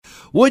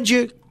Would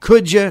you,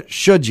 could you,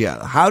 should you?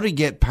 How to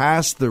get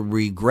past the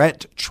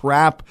regret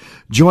trap.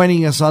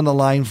 Joining us on the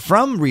line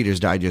from Readers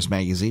Digest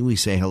magazine, we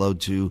say hello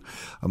to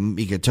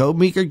Micha Toub.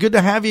 Micha, good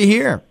to have you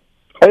here.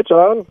 Hey,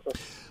 John.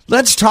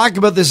 Let's talk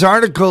about this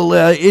article.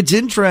 It's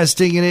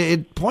interesting, and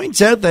it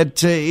points out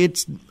that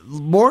it's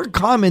more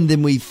common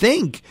than we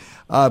think.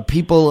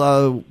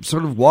 People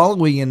sort of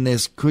wallowing in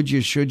this could you,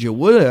 should you,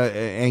 woulda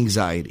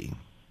anxiety.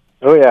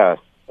 Oh, yeah.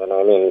 And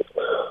I mean,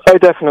 I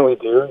definitely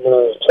do.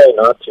 You try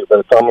not to, but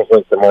it's almost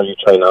like the more you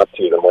try not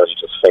to, the more you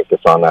just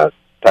focus on that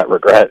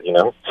regret,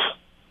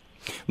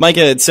 Micha,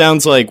 it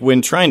sounds like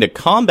when trying to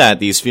combat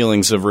these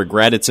feelings of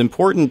regret, it's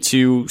important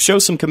to show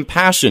some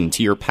compassion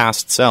to your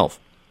past self.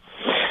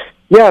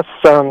 Yes.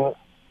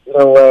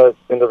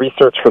 In the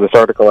research for this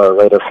article, our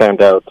writer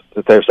found out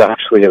that there's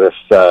actually this,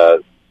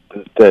 the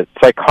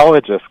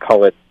psychologists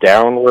call it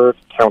downward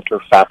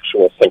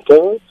counterfactual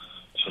thinking.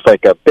 It's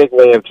like a big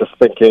way of just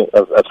thinking,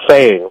 of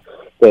saying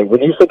that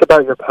when you think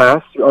about your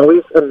past, you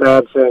always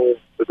imagine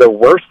the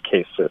worst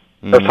cases.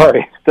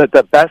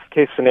 The best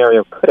case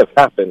scenario could have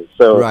happened.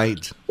 So,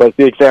 right. Like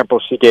the example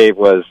she gave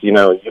was, you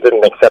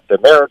didn't accept a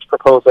marriage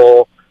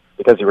proposal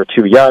because you were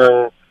too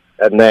young,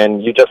 and then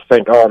you just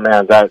think, oh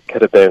man, that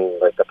could have been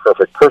like the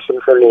perfect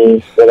person for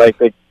me. So our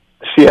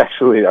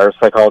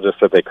psychologist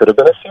said they could have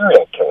been a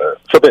serial killer.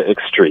 It's a bit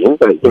extreme,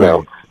 but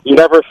you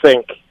never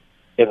think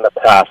in the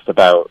past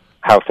about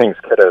how things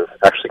could have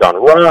actually gone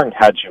wrong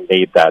had you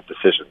made that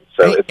decision.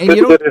 So it's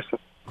good to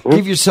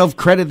give yourself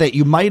credit that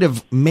you might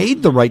have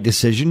made the right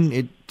decision.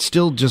 It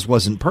still just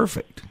wasn't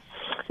perfect.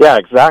 Yeah,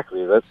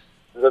 exactly. That's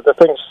the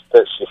things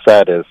that she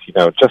said is,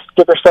 just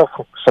give yourself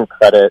some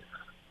credit.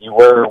 You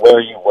were where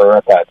you were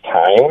at that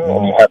time,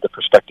 and you had the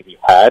perspective you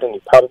had, and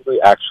you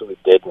probably actually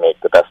did make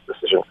the best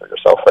decision for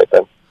yourself right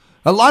then.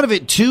 A lot of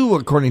it, too,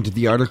 according to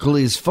the article,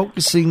 is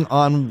focusing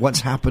on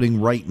what's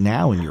happening right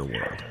now in your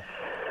world.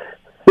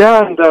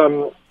 Yeah, and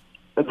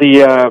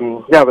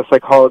the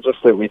psychologist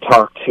that we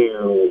talked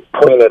to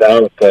pointed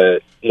out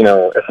that,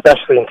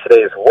 especially in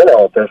today's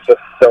world, there's just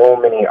so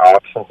many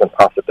options and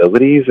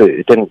possibilities.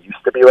 It didn't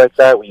used to be like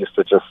that. We used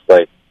to just,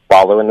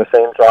 follow in the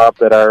same job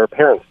that our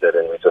parents did,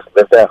 and we just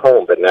lived at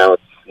home. But now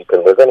you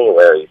can live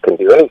anywhere. You can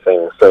do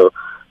anything. So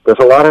there's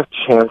a lot of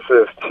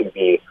chances to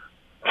be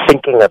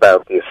thinking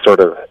about these sort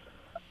of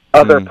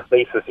other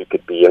places you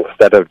could be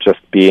instead of just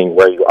being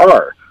where you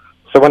are.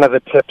 So one of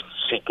the tips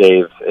she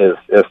gave is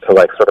to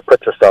sort of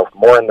put yourself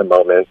more in the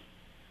moment.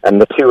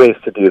 And the two ways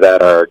to do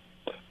that are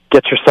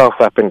get yourself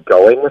up and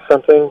going with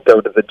something.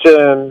 Go to the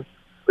gym,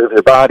 move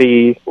your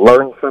body,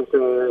 learn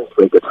something,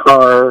 play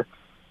guitar,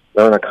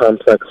 learn a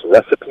complex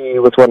recipe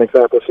was one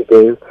example she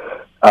gave.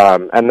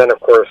 And then, of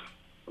course,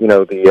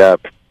 the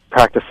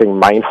practicing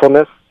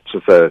mindfulness,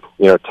 which is a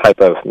type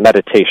of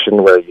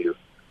meditation where you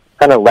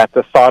kind of let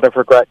the thought of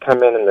regret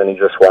come in and then you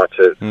just watch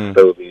it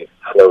slowly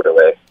float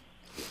away.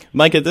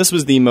 Micha, this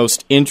was the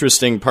most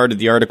interesting part of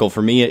the article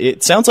for me.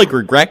 It sounds like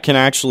regret can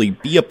actually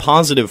be a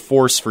positive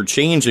force for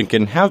change and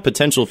can have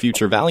potential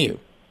future value.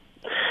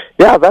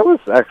 Yeah, that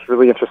was actually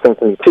really interesting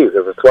to me, too,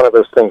 because it's one of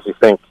those things you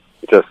think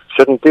you just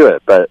shouldn't do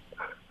it,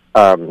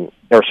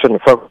 or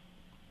shouldn't focus.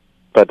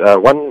 But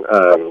one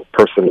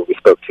person we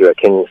spoke to at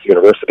King's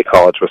University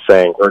College was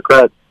saying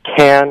regret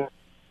can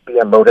be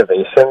a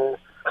motivation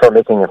for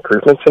making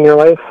improvements in your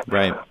life.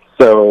 Right.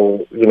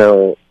 So,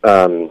 you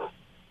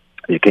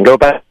can go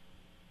back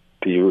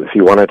if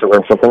you wanted to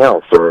learn something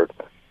else, or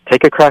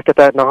take a crack at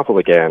that novel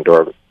again,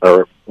 or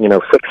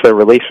fix a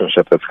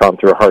relationship that's gone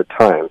through a hard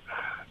time.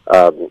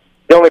 The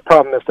only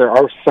problem is there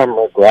are some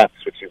regrets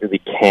which you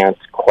really can't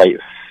quite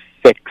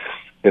fix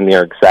in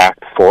their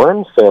exact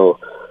form. So,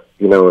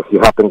 if you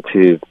happen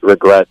to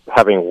regret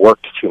having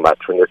worked too much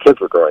when your kids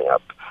were growing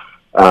up,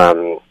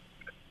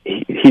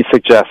 he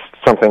suggests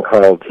something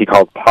he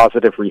called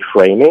positive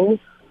reframing.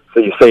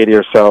 So you say to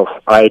yourself,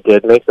 I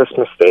did make this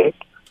mistake,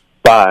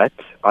 but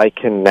I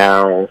can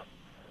now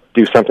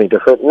do something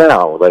different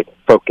now, like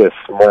focus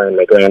more on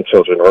my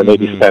grandchildren or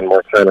maybe spend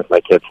more time with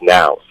my kids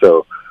now.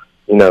 So,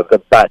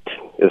 the but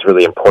is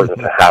really important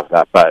to have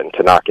that but and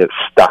to not get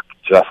stuck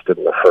just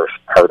in the first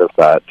part of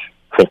that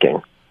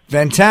thinking.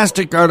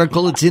 Fantastic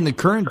article. It's in the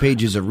current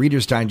pages of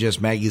Reader's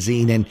Digest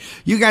magazine, and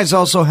you guys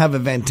also have a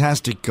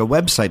fantastic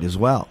website as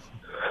well.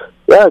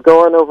 Yeah,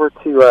 go on over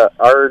to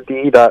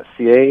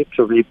rd.ca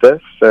to read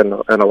this and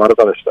a lot of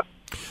other stuff.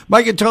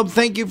 Micha Toub,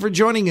 thank you for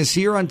joining us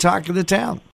here on Talk of the Town.